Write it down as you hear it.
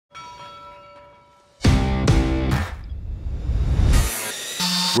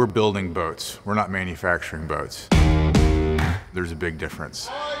We're building boats. We're not manufacturing boats. There's a big difference.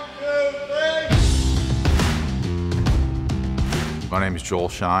 My name is Joel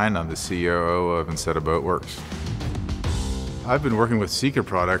Shine. I'm the COO of Insetta Boatworks. I've been working with Sika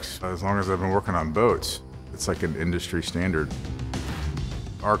products as long as I've been working on boats. It's like an industry standard.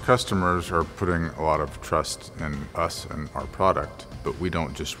 Our customers are putting a lot of trust in us and our product, but we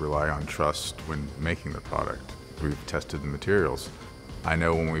don't just rely on trust when making the product. We've tested the materials. I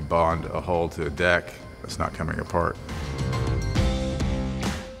know when we bond a hull to a deck, it's not coming apart.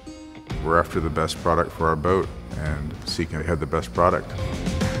 We're after the best product for our boat, and Sika had the best product.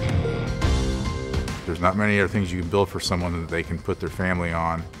 There's not many other things you can build for someone that they can put their family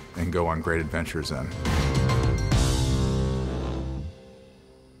on and go on great adventures in.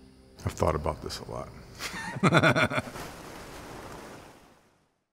 I've thought about this a lot.